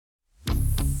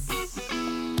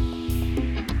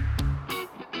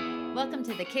Welcome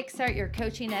to the Kickstart Your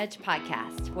Coaching Edge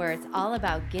podcast, where it's all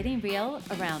about getting real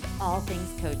around all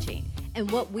things coaching.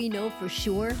 And what we know for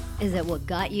sure is that what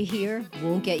got you here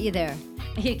won't get you there.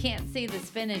 You can't see the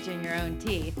spinach in your own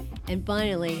teeth. And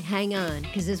finally, hang on,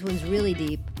 because this one's really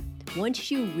deep.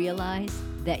 Once you realize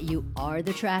that you are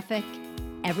the traffic,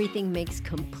 everything makes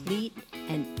complete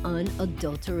and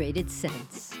unadulterated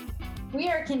sense. We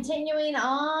are continuing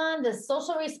on the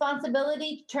social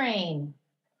responsibility train.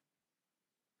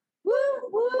 Woo,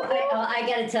 woo. I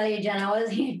got to tell you, Jen, I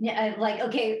was like,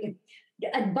 okay,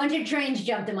 a bunch of trains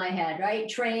jumped in my head, right?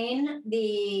 Train,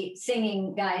 the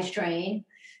singing guy's train.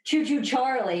 Choo Choo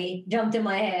Charlie jumped in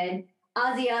my head.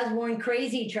 Ozzy Osbourne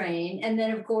Crazy Train. And then,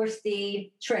 of course,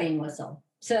 the train whistle.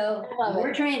 So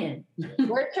we're training.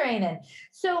 We're training.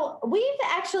 So we've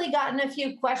actually gotten a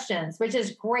few questions, which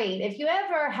is great. If you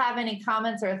ever have any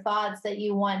comments or thoughts that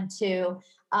you want to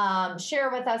share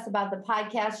with us about the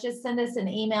podcast, just send us an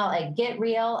email at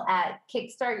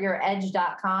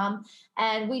getreal@kickstartyyouredge.com.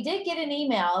 And we did get an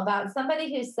email about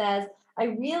somebody who says, I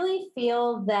really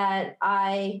feel that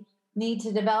I need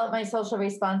to develop my social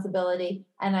responsibility,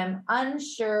 and I'm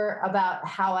unsure about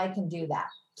how I can do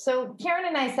that. So Karen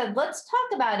and I said, let's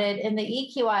talk about it in the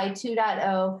EQI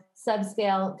 2.0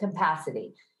 subscale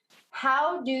capacity.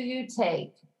 How do you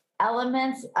take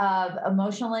elements of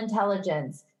emotional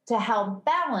intelligence to help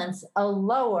balance a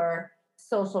lower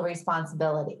social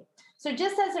responsibility? So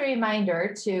just as a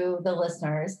reminder to the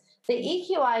listeners, the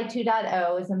EQI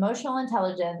 2.0 is emotional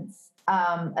intelligence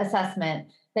assessment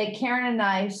that Karen and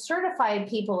I certified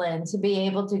people in to be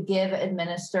able to give,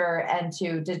 administer, and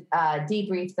to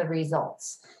debrief the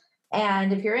results.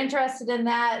 And if you're interested in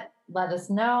that, let us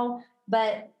know.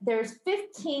 But there's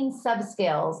 15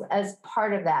 subscales as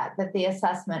part of that the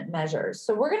assessment measures.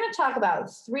 So we're going to talk about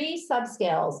 3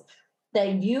 subscales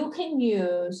that you can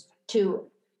use to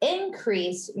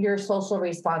increase your social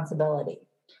responsibility.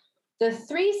 The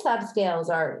 3 subscales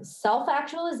are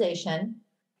self-actualization,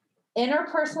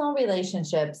 interpersonal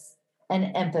relationships,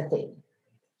 and empathy.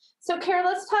 So, Kara,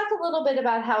 let's talk a little bit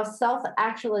about how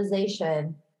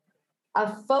self-actualization,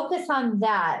 a focus on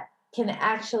that, can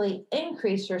actually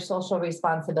increase your social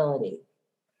responsibility.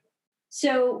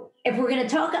 So if we're going to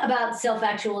talk about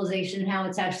self-actualization and how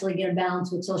it's actually going to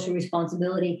balance with social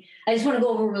responsibility, I just want to go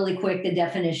over really quick the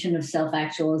definition of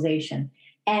self-actualization.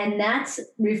 And that's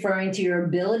referring to your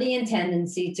ability and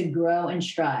tendency to grow and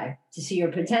strive, to see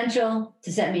your potential,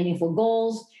 to set meaningful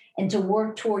goals, and to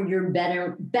work toward your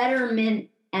betterment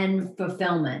and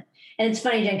fulfillment. And it's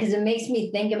funny, Jen, because it makes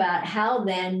me think about how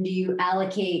then do you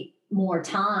allocate more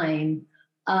time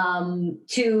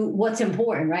to what's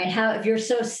important, right? How if you're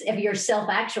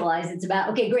self-actualized, it's about,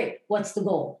 okay, great, what's the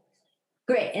goal?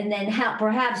 Great. And then how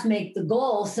perhaps make the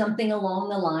goal something along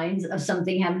the lines of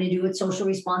something having to do with social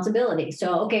responsibility.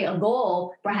 So, okay, a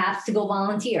goal perhaps to go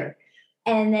volunteer.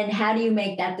 And then how do you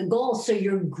make that the goal? So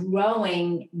you're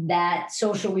growing that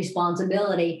social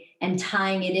responsibility and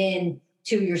tying it in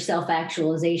to your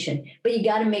self-actualization. But you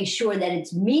got to make sure that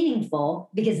it's meaningful,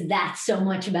 because that's so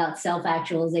much about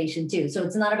self-actualization too. So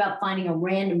it's not about finding a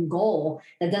random goal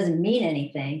that doesn't mean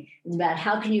anything. It's about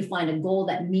how can you find a goal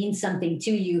that means something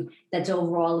to you that's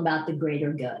overall about the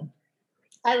greater good.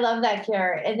 I love that,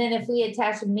 Kara. And then if we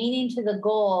attach meaning to the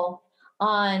goal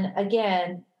on,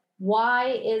 again, why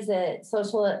is it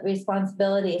social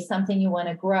responsibility is something you want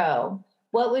to grow?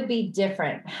 What would be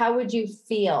different? How would you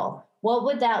feel? What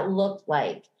would that look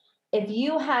like? If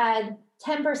you had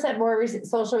 10% more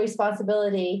social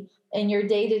responsibility in your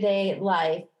day-to-day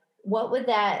life, what would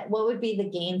be the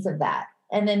gains of that?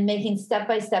 And then making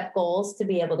step-by-step goals to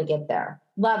be able to get there.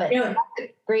 Love it.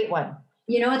 Great one.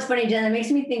 You know, it's funny, Jen, it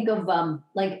makes me think of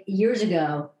like years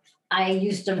ago, I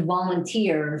used to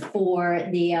volunteer for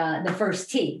the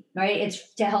First Tee, right?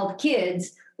 It's to help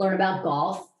kids learn about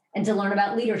golf and to learn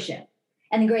about leadership.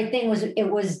 And the great thing was,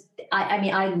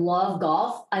 I love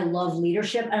golf, I love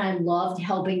leadership, and I loved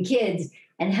helping kids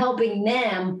and helping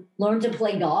them learn to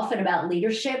play golf and about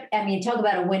leadership. I mean, talk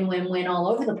about a win-win-win all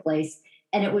over the place.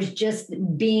 And it was just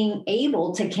being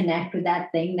able to connect with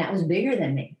that thing that was bigger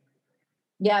than me.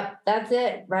 Yep, that's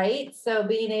it, right? So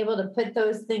being able to put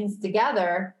those things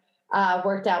together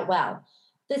worked out well.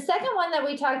 The second one that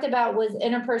we talked about was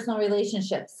interpersonal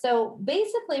relationships. So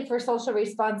basically for social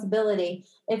responsibility,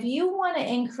 if you want to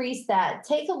increase that,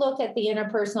 take a look at the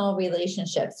interpersonal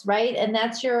relationships, right? And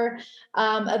that's your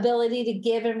ability to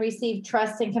give and receive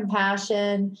trust and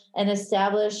compassion and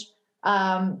establish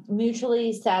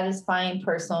mutually satisfying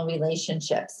personal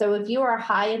relationships. So if you are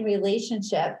high in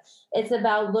relationship, it's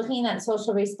about looking at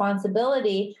social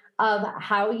responsibility of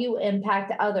how you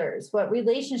impact others. What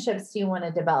relationships do you want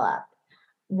to develop?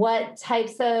 What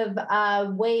types of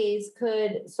ways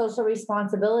could social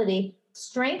responsibility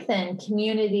strengthen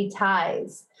community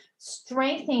ties,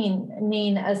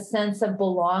 strengthening a sense of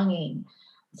belonging,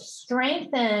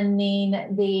 strengthening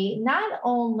not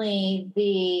only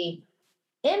the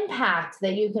impact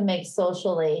that you can make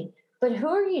socially, but who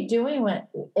are you doing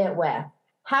it with?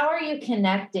 How are you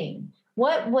connecting?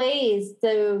 What ways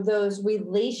do those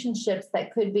relationships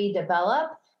that could be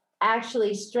developed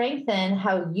actually strengthen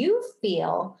how you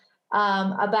feel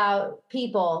about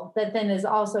people that then is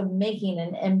also making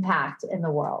an impact in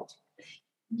the world?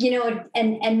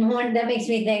 And one that makes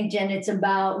me think, Jen, it's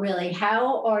about really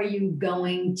how are you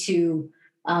going to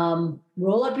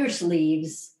roll up your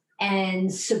sleeves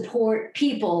and support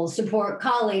people, support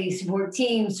colleagues, support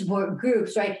teams, support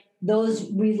groups, right?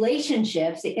 Those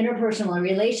relationships, the interpersonal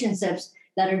relationships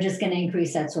that are just going to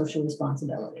increase that social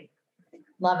responsibility.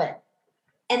 Love it.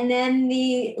 And then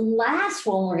the last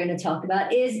one we're going to talk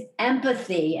about is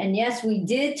empathy. And yes, we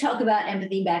did talk about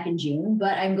empathy back in June,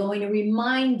 but I'm going to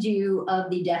remind you of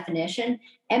the definition.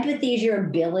 Empathy is your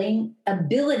ability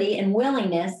and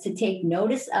willingness to take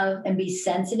notice of and be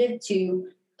sensitive to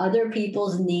other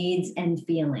people's needs and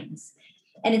feelings.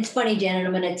 And it's funny, Janet,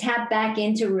 I'm going to tap back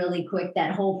into really quick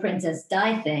that whole Princess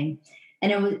Di thing.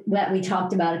 And it was what we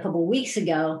talked about a couple of weeks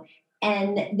ago.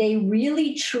 And they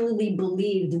really, truly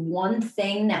believed one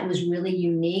thing that was really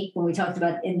unique when we talked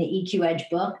about in the EQ Edge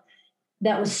book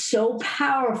that was so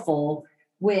powerful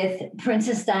with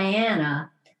Princess Diana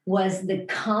was the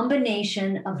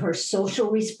combination of her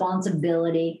social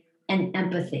responsibility and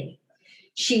empathy.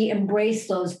 She embraced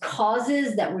those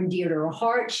causes that were dear to her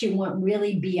heart. She went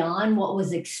really beyond what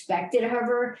was expected of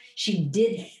her. She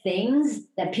did things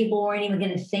that people weren't even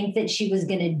going to think that she was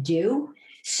going to do.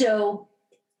 So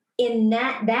in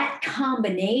that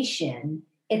combination,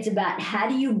 it's about how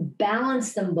do you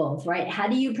balance them both, right? How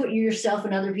do you put yourself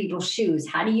in other people's shoes?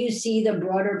 How do you see the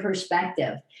broader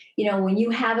perspective? When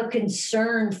you have a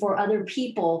concern for other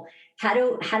people, how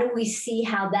do we see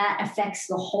how that affects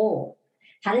the whole?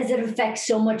 How does it affect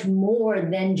so much more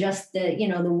than just the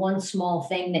one small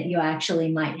thing that you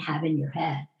actually might have in your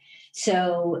head?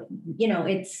 So,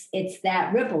 it's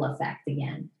that ripple effect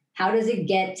again. How does it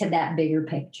get to that bigger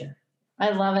picture? I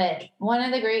love it. One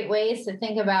of the great ways to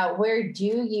think about where do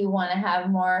you want to have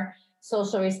more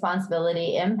social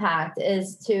responsibility impact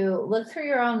is to look through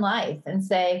your own life and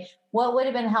say, what would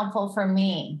have been helpful for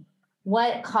me?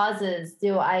 What causes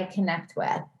do I connect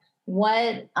with?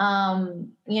 What, if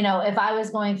I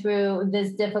was going through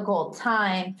this difficult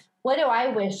time, what do I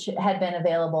wish had been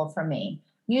available for me?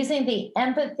 Using the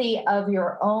empathy of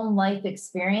your own life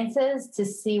experiences to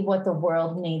see what the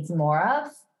world needs more of.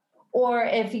 Or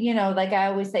if, like I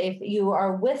always say, if you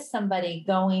are with somebody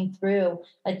going through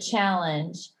a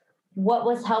challenge, what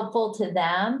was helpful to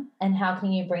them and how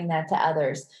can you bring that to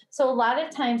others? So a lot of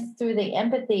times through the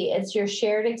empathy, it's your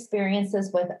shared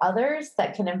experiences with others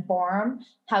that can inform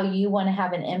how you want to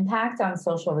have an impact on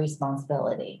social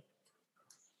responsibility.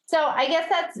 So I guess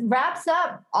that wraps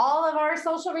up all of our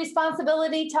social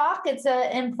responsibility talk. It's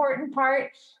an important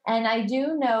part. And I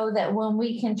do know that when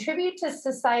we contribute to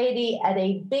society at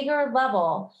a bigger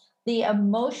level, the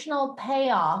emotional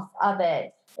payoff of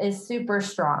it is super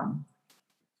strong.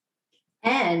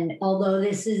 And although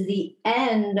this is the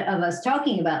end of us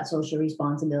talking about social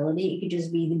responsibility, it could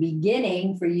just be the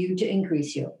beginning for you to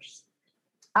increase yours.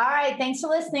 All right. Thanks for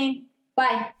listening.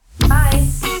 Bye. Bye.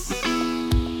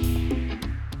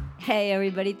 Hey,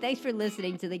 everybody. Thanks for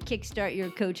listening to the Kickstart Your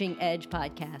Coaching Edge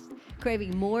podcast.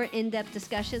 Craving more in-depth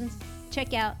discussions?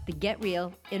 Check out the Get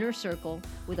Real Inner Circle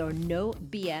with our no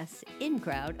BS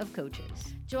in-crowd of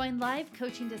coaches. Join live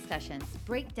coaching discussions,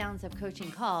 breakdowns of coaching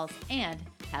calls, and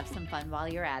have some fun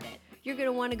while you're at it. You're going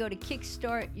to want to go to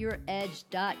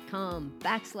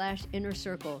kickstartyouredge.com/inner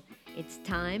circle. It's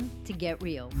time to get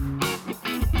real.